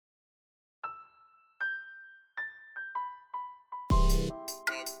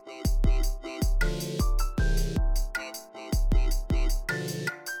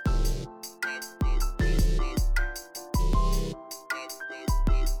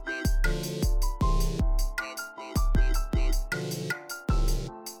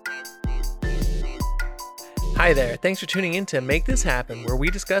Hi there, thanks for tuning in to Make This Happen, where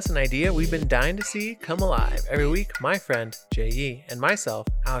we discuss an idea we've been dying to see come alive. Every week, my friend, Jay Yee, and myself,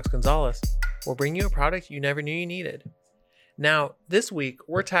 Alex Gonzalez, will bring you a product you never knew you needed. Now, this week,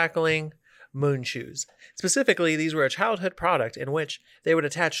 we're tackling moon shoes. Specifically, these were a childhood product in which they would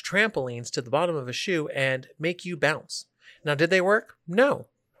attach trampolines to the bottom of a shoe and make you bounce. Now, did they work? No.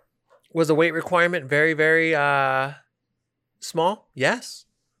 Was the weight requirement very small? Yes.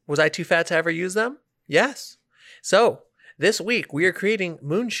 Was I too fat to ever use them? Yes. So, this week we are creating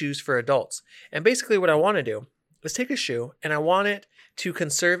moon shoes for adults. And basically what I want to do is take a shoe and I want it to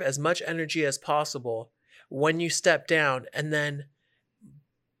conserve as much energy as possible when you step down and then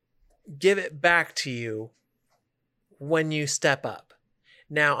give it back to you when you step up.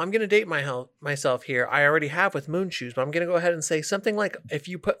 Now, I'm going to date myself here. I already have with moon shoes, but I'm going to go ahead and say something like if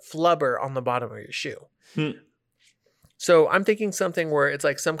you put flubber on the bottom of your shoe. So I'm thinking something where it's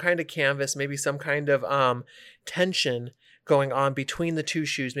like some kind of canvas, maybe some kind of tension going on between the two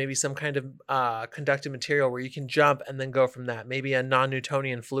shoes, maybe some kind of conductive material where you can jump and then go from that. Maybe a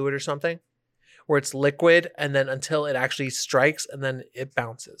non-Newtonian fluid or something where it's liquid and then until it actually strikes and then it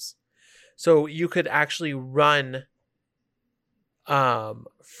bounces. So you could actually run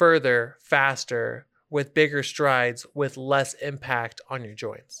further, faster, with bigger strides, with less impact on your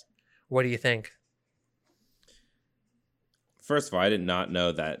joints. What do you think? First of all, I did not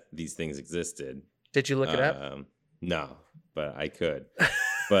know that these things existed. Did you look it up? No, but I could.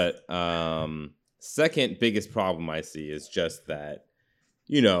 But second biggest problem I see is just that,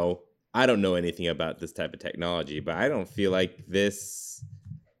 I don't know anything about this type of technology, but I don't feel like this...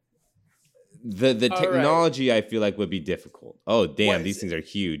 The technology right. I feel like would be difficult. Oh, damn, these things are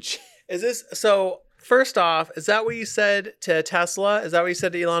huge. Is this... So... First off, is that what you said to Tesla? Is that what you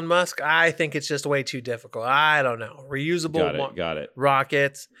said to Elon Musk? I think it's just way too difficult. I don't know. Reusable got it.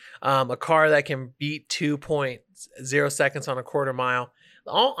 rockets, a car that can beat 2.0 seconds on a quarter mile.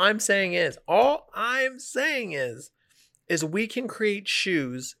 All I'm saying is we can create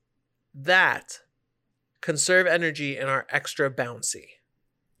shoes that conserve energy and are extra bouncy.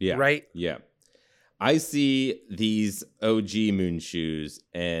 Yeah. Right? Yeah. I see these OG moon shoes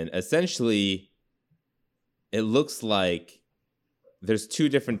and essentially... It looks like there's two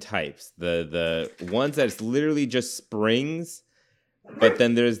different types. The ones that's literally just springs, but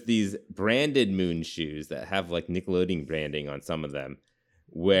then there's these branded moon shoes that have like Nickelodeon branding on some of them,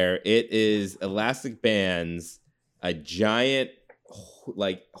 where it is elastic bands, a giant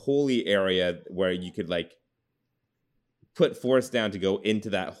like holy area where you could like put force down to go into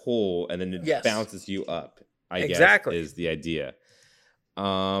that hole and then it bounces you up. I guess is the idea.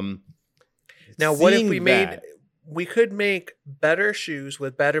 Now, what if we could make better shoes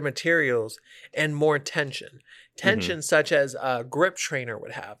with better materials and more tension? Tension such as a grip trainer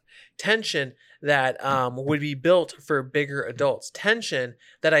would have. Tension that would be built for bigger adults. Tension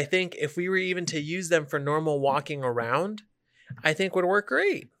that I think if we were even to use them for normal walking around, I think would work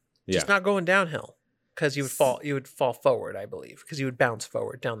great. Yeah. Just not going downhill because you would fall forward, I believe, because you would bounce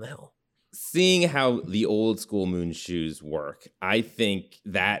forward down the hill. Seeing how the old school moon shoes work, I think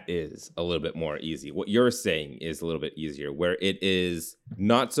that is a little bit more easy. What you're saying is a little bit easier, where it is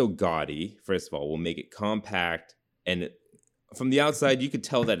not so gaudy. First of all, we'll make it compact. And from the outside, you could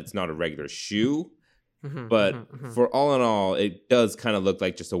tell that it's not a regular shoe. But for all in all, it does kind of look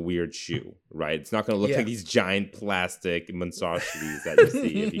like just a weird shoe, right? It's not going to look like these giant plastic monstrosities that you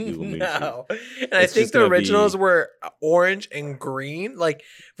see if you Google moon shoes. And I think the originals were orange and green. Like,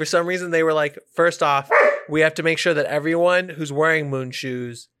 for some reason, they were like, first off, we have to make sure that everyone who's wearing moon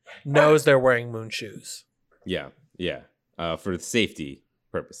shoes knows they're wearing moon shoes. Yeah. For safety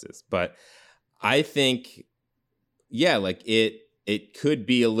purposes. But I think, like it could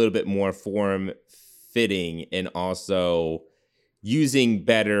be a little bit more form fitting and also using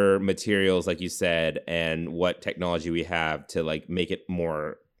better materials, like you said, and what technology we have to like make it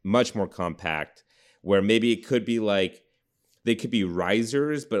much more compact, where maybe it could be like they could be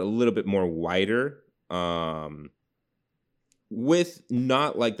risers, but a little bit more wider, with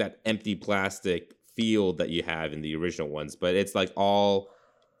not like that empty plastic feel that you have in the original ones, but it's like all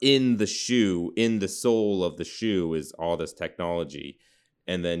in the shoe, in the sole of the shoe is all this technology.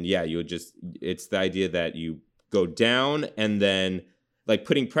 And then, it's the idea that you go down and then like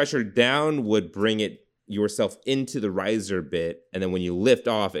putting pressure down would bring yourself into the riser bit. And then when you lift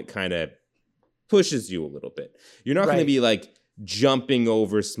off, it kind of pushes you a little bit. You're not going to be like jumping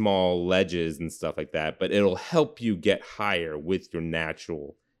over small ledges and stuff like that, but it'll help you get higher with your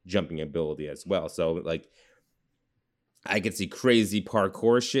natural jumping ability as well. So like I could see crazy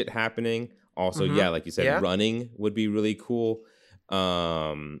parkour shit happening. Also, like you said, running would be really cool.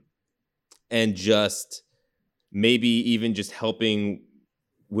 And just maybe even just helping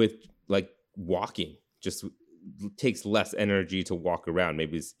with like walking. Just takes less energy to walk around.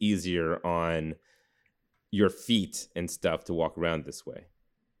 Maybe it's easier on your feet and stuff to walk around this way.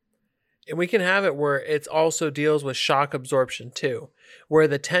 And we can have it where it also deals with shock absorption too, where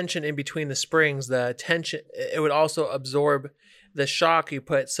the tension in between the springs, the tension, it would also absorb the shock you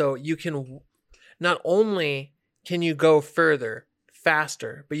put. So you can, not only can you go further,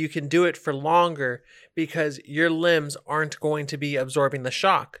 faster, but you can do it for longer because your limbs aren't going to be absorbing the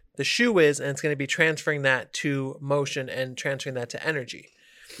shock. The shoe is, and it's going to be transferring that to motion and transferring that to energy.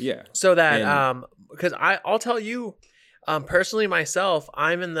 Yeah. So that, because I'll tell you, personally myself,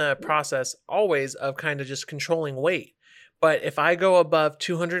 I'm in the process always of kind of just controlling weight. But if I go above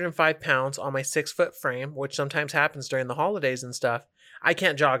 205 pounds on my 6-foot frame, which sometimes happens during the holidays and stuff, I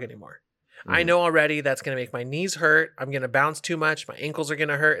can't jog anymore. I know already that's going to make my knees hurt. I'm going to bounce too much. My ankles are going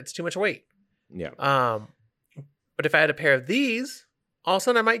to hurt. It's too much weight. Yeah. But if I had a pair of these, all of a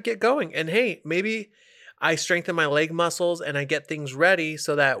sudden I might get going. And hey, maybe I strengthen my leg muscles and I get things ready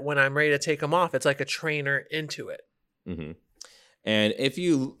so that when I'm ready to take them off, it's like a trainer into it. Mm-hmm. And if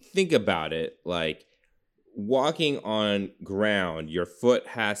you think about it, like walking on ground, your foot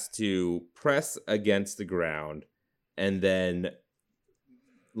has to press against the ground, and then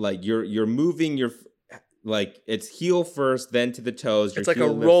like you're moving your, like it's heel first, then to the toes. It's like a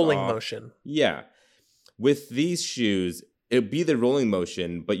rolling motion. Yeah. With these shoes, it'd be the rolling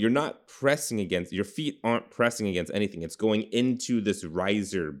motion, but you're not pressing against, your feet aren't pressing against anything. It's going into this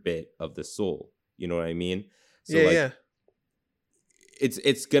riser bit of the sole. You know what I mean? So yeah.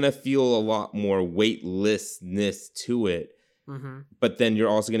 It's gonna feel a lot more weightlessness to it, but then you're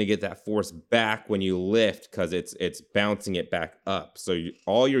also gonna get that force back when you lift because it's bouncing it back up. So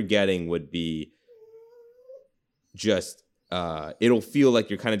all you're getting would be just it'll feel like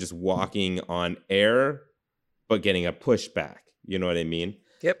you're kind of just walking on air, but getting a pushback. You know what I mean?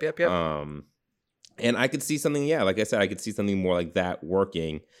 Yep. And I could see something, like I said, I could see something more like that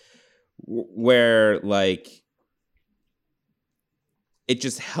working, where like it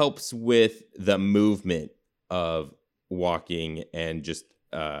just helps with the movement of walking and just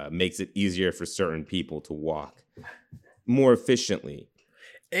makes it easier for certain people to walk more efficiently.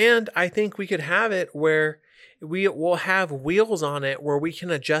 And I think we could have it where we will have wheels on it where we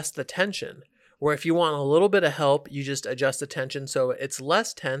can adjust the tension. Where if you want a little bit of help, you just adjust the tension so it's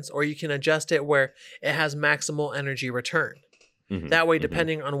less tense, or you can adjust it where it has maximal energy return. That way,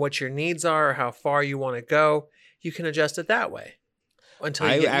 depending on what your needs are or how far you want to go, you can adjust it that way. Until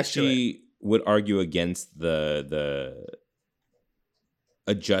you get used to it. I actually would argue against the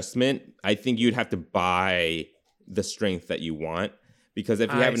adjustment. I think you'd have to buy the strength that you want, because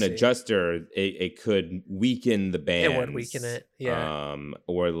if you have an adjuster, it could weaken the bands. It would weaken it, yeah.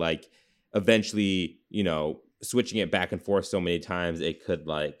 Or like eventually, switching it back and forth so many times, it could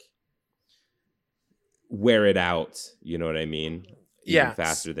like wear it out. You know what I mean? Even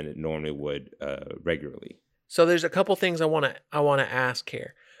faster than it normally would regularly. So there's a couple things I want to ask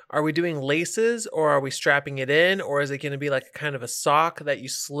here. Are we doing laces, or are we strapping it in, or is it going to be like a kind of a sock that you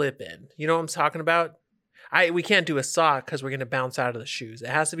slip in? You know what I'm talking about? We can't do a sock because we're going to bounce out of the shoes. It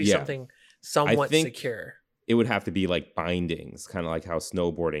has to be something somewhat secure. It would have to be like bindings, kind of like how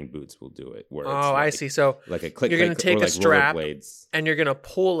snowboarding boots will do it. Where I see. So like a click, you're going to take a strap and you're going to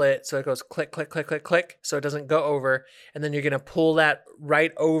pull it so it goes click, click, click, click, click, so it doesn't go over. And then you're going to pull that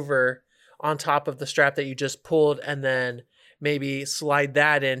right over on top of the strap that you just pulled, and then maybe slide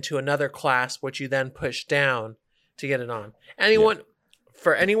that into another clasp, which you then push down to get it on.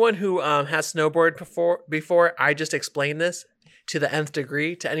 For anyone who has snowboarded before, I just explained this to the nth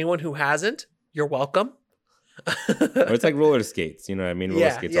degree. To anyone who hasn't, you're welcome. Or it's like roller skates, you know what I mean?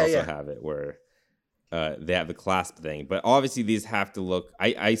 Roller skates also have it where they have the clasp thing. But obviously these have to look,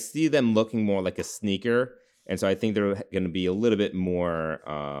 I see them looking more like a sneaker. And so I think they're going to be a little bit more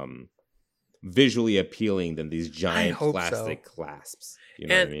visually appealing than these giant plastic clasps. You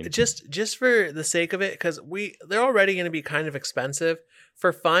know what I mean? Just for the sake of it, because they're already going to be kind of expensive.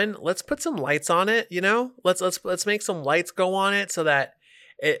 For fun, let's put some lights on it. Let's make some lights go on it so that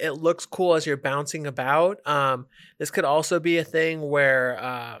it looks cool as you're bouncing about. This could also be a thing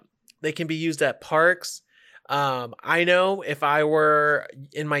where they can be used at parks. I know if I were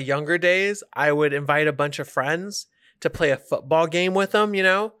in my younger days, I would invite a bunch of friends to play a football game with them,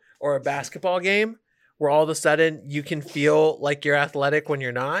 or a basketball game, where all of a sudden you can feel like you're athletic when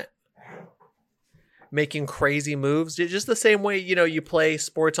you're not. Making crazy moves, just the same way, you play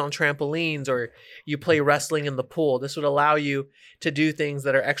sports on trampolines or you play wrestling in the pool. This would allow you to do things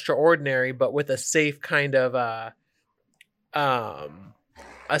that are extraordinary, but with a safe kind of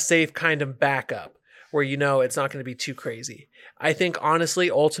backup. where you know it's not going to be too crazy. I think honestly,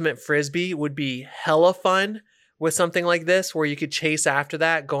 ultimate frisbee would be hella fun with something like this, where you could chase after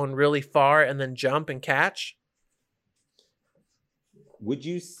that, going really far, and then jump and catch. Would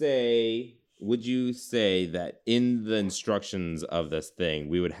you say that in the instructions of this thing,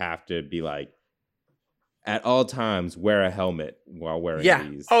 we would have to be like, at all times, wear a helmet while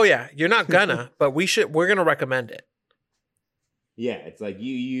wearing these? Oh yeah, you're not gonna, but we're gonna recommend it. Yeah, it's like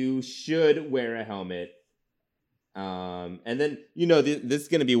you should wear a helmet. And then this is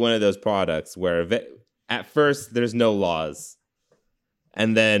gonna be one of those products where at first there's no laws,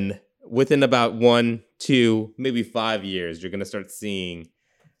 and then within about 1, 2, maybe 5 years, you're gonna start seeing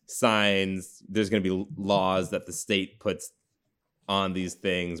signs. There's gonna be laws that the state puts on these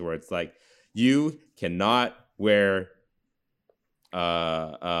things where it's like, you cannot wear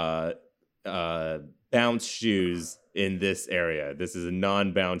bounce shoes in this area. This is a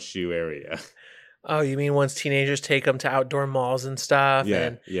non-bounce shoe area. Oh, you mean once teenagers take them to outdoor malls and stuff,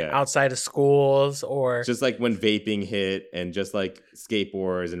 and yeah, outside of schools, or just like when vaping hit, and just like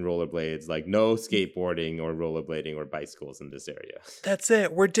skateboards and rollerblades, like no skateboarding or rollerblading or bicycles in this area. That's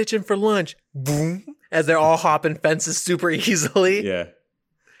it. We're ditching for lunch. Boom, as they're all hopping fences super easily. Yeah.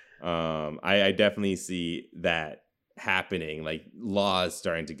 I definitely see that happening, like laws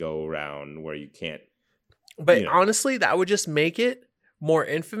starting to go around where you can't. But honestly, that would just make it more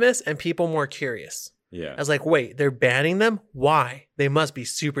infamous and people more curious. Yeah. I was like, wait, they're banning them? Why? They must be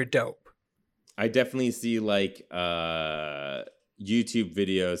super dope. I definitely see like YouTube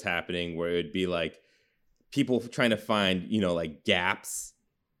videos happening where it would be like people trying to find, like gaps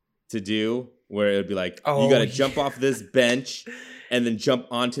to do, where it would be like, you got to jump off this bench and then jump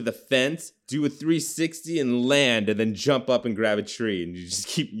onto the fence, do a 360 and land, and then jump up and grab a tree. And you just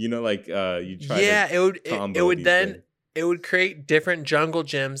keep, you try to it would create different jungle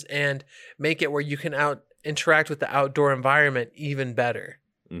gyms and make it where you can interact with the outdoor environment even better.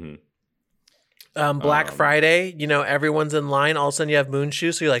 Mm-hmm. Black Friday, everyone's in line. All of a sudden you have moon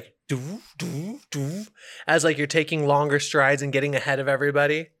shoes. So you're like, doo, doo, doo, as like you're taking longer strides and getting ahead of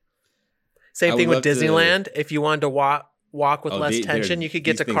everybody. Same thing with Disneyland. If you wanted to walk with less tension, you could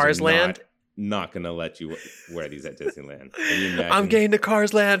get to Cars Land. Not gonna let you wear these at Disneyland. I'm getting to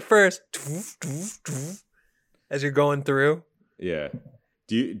Cars Land first. As you're going through. Yeah.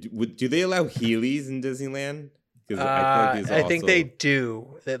 Do they allow Heelys in Disneyland? I think they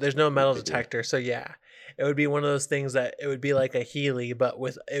do. There's no metal detector, so yeah, it would be one of those things that it would be like a Heely, but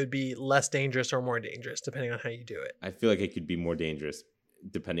it would be less dangerous or more dangerous depending on how you do it. I feel like it could be more dangerous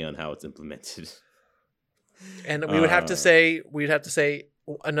depending on how it's implemented. And we would have to say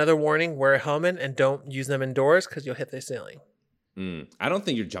another warning: wear a helmet and don't use them indoors because you'll hit the ceiling. I don't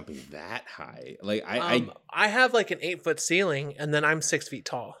think you're jumping that high. Like I have like an 8-foot ceiling, and then I'm 6 feet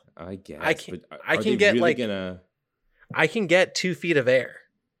tall. I guess I can get I can get 2 feet of air.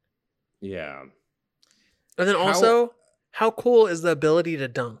 Yeah. And then also, how cool is the ability to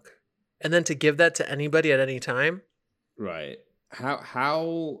dunk, and then to give that to anybody at any time? Right.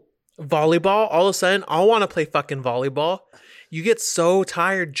 How volleyball? All of a sudden, I'll want to play fucking volleyball. You get so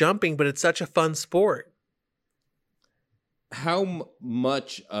tired jumping, but it's such a fun sport. How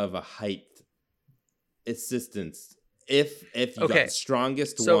much of a height assistance, if you got the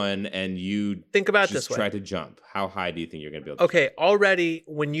strongest one and you think about just this way, try to jump, how high do you think you're going to be able to jump? Already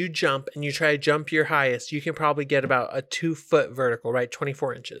when you jump and you try to jump your highest, you can probably get about a 2-foot vertical, right?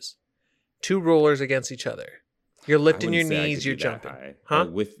 24 inches. 2 rollers against each other. You're lifting your knees, you're jumping. Huh?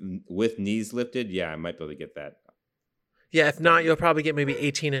 With knees lifted, yeah, I might be able to get that. Yeah, if not, you'll probably get maybe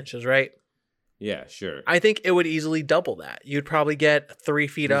 18 inches, right? Yeah, sure. I think it would easily double that. You'd probably get 3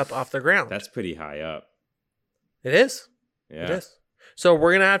 feet up off the ground. That's pretty high up. It is. Yeah. It is. So we're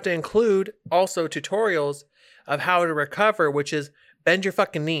going to have to include also tutorials of how to recover, which is bend your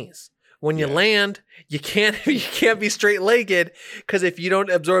fucking knees. When you land, you can't be straight legged, because if you don't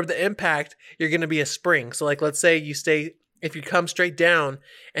absorb the impact, you're going to be a spring. So like, let's say if you come straight down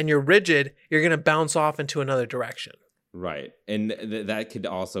and you're rigid, you're going to bounce off into another direction. Right. And that could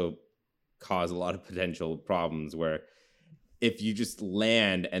also cause a lot of potential problems where if you just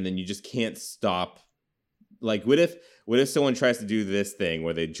land and then you just can't stop. Like, what if someone tries to do this thing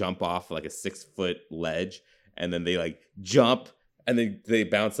where they jump off like a 6-foot ledge and then they like jump and then they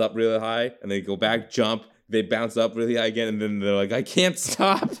bounce up really high and they go back, jump, they bounce up really high again, and then they're like, I can't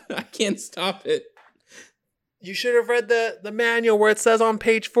stop. I can't stop it. You should have read the manual where it says on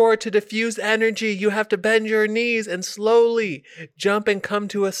page 4, to diffuse energy, you have to bend your knees and slowly jump and come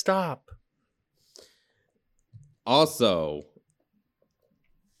to a stop. Also,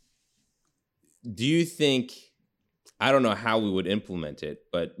 do you think, I don't know how we would implement it,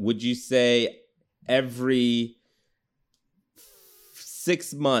 but would you say every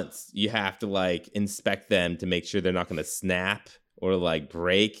 6 months you have to like inspect them to make sure they're not going to snap or like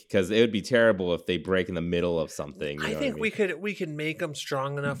break, because it would be terrible if they break in the middle of something. You I know think what I mean? we could make them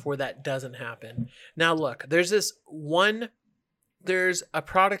strong enough where that doesn't happen. Now look, there's a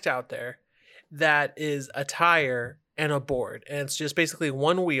product out there that is a tire and a board, and it's just basically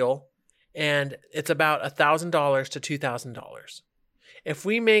one wheel, and it's about $1,000 to $2,000. If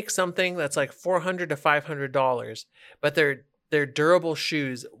we make something that's like $400 to $500, but they're durable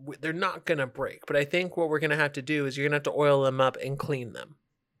shoes, they're not gonna break. But I think what we're gonna have to do is you're gonna have to oil them up and clean them.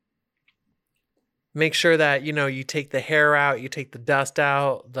 Make sure that you take the hair out, you take the dust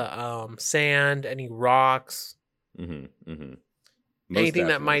out, the sand, any rocks, Mm-hmm. Mm-hmm. anything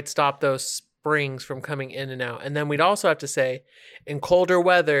that might stop those springs from coming in and out. And then we'd also have to say, in colder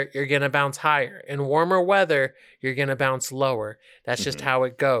weather, you're going to bounce higher. In warmer weather, you're going to bounce lower. That's just how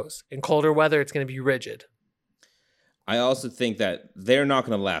it goes. In colder weather, it's going to be rigid. I also think that they're not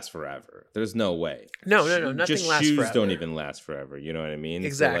going to last forever. There's no way. No. Nothing just lasts shoes forever. don't even last forever. You know what I mean?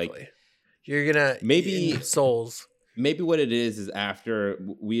 Exactly. So like, you're going to maybe soles. Maybe what it is after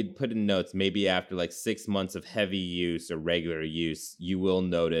we had put in notes, maybe after like 6 months of heavy use or regular use, you will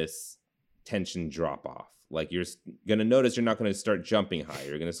notice tension drop off. Like you're going to notice you're not going to start jumping higher.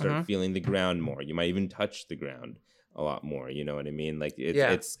 You're going to start feeling the ground more. You might even touch the ground a lot more. You know what I mean? Like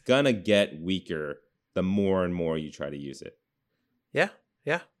it's going to get weaker the more and more you try to use it. Yeah.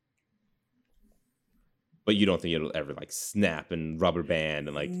 But you don't think it'll ever like snap and rubber band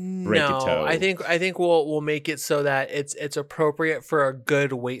and like break a toe? I think we'll make it so that it's appropriate for a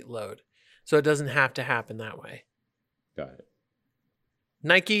good weight load. So it doesn't have to happen that way. Got it.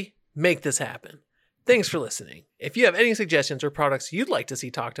 Nike, make this happen. Thanks for listening. If you have any suggestions or products you'd like to see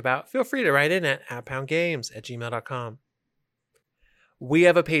talked about, feel free to write in at @poundgames@gmail.com. We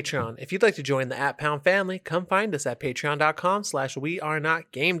have a Patreon. If you'd like to join the @Pound family, come find us at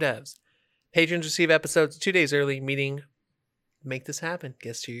patreon.com/wearenotgamedevs. Patrons receive episodes 2 days early, meaning make this happen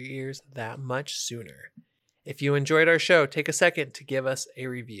gets to your ears that much sooner. If you enjoyed our show, take a second to give us a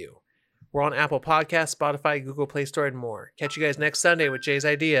review. We're on Apple Podcasts, Spotify, Google Play Store, and more. Catch you guys next Sunday with Jay's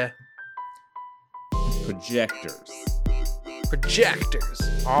Idea. Projectors.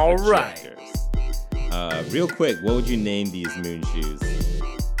 All right. Real quick, what would you name these moon shoes?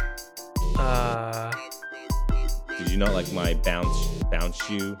 Did you not like my bounce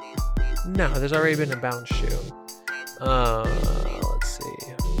shoe? No, there's already been a bounce shoe. Let's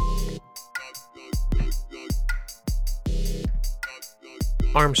see.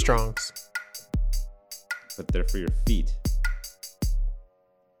 Armstrongs. But they're for your feet.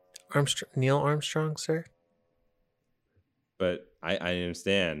 Neil Armstrong, sir? But I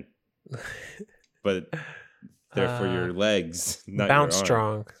understand. But they're for your legs, not Bounce your arm.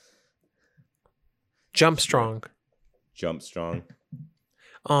 strong. Jump strong. Jump strong.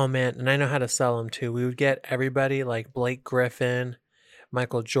 Oh, man. And I know how to sell them, too. We would get everybody like Blake Griffin,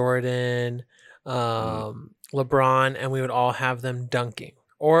 Michael Jordan, LeBron, and we would all have them dunking.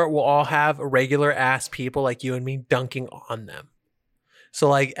 Or we'll all have regular ass people like you and me dunking on them. So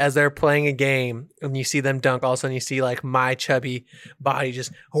like as they're playing a game and you see them dunk, all of a sudden you see like my chubby body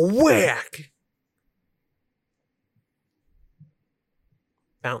just whack.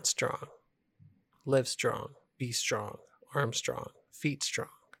 Bounce strong. Live strong. Be strong. Arm strong. Feet strong.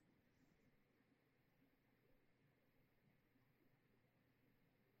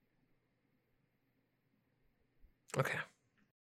 Okay.